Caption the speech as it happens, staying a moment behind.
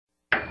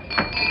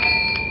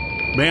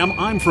Ma'am,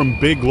 I'm from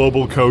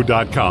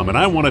BigGlobalCo.com, and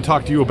I want to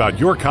talk to you about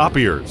your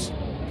copiers.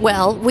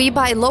 Well, we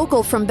buy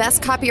local from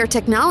Best Copier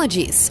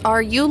Technologies.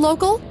 Are you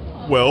local?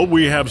 Well,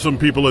 we have some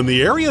people in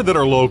the area that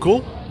are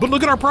local, but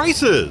look at our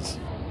prices.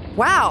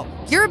 Wow,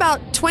 you're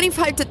about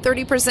 25 to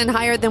 30%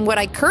 higher than what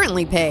I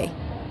currently pay.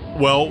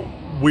 Well,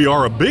 we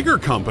are a bigger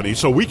company,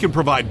 so we can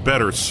provide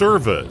better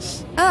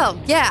service.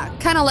 Oh, yeah,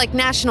 kind of like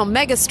national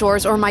mega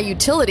stores or my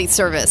utility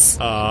service.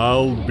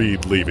 I'll be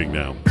leaving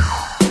now.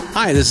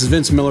 Hi, this is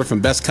Vince Miller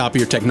from Best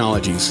Copier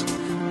Technologies.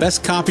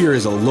 Best Copier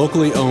is a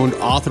locally owned,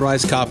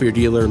 authorized copier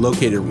dealer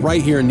located right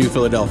here in New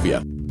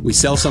Philadelphia. We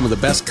sell some of the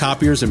best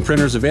copiers and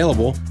printers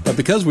available, but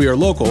because we are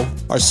local,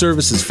 our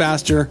service is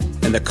faster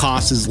and the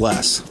cost is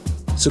less.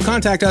 So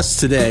contact us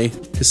today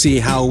to see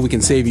how we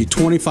can save you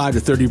 25 to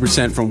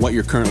 30% from what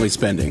you're currently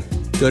spending.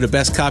 Go to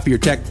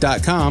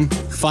bestcopiertech.com,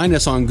 find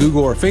us on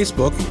Google or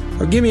Facebook,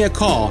 or give me a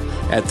call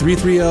at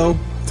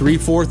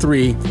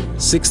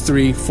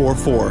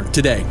 330-343-6344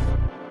 today.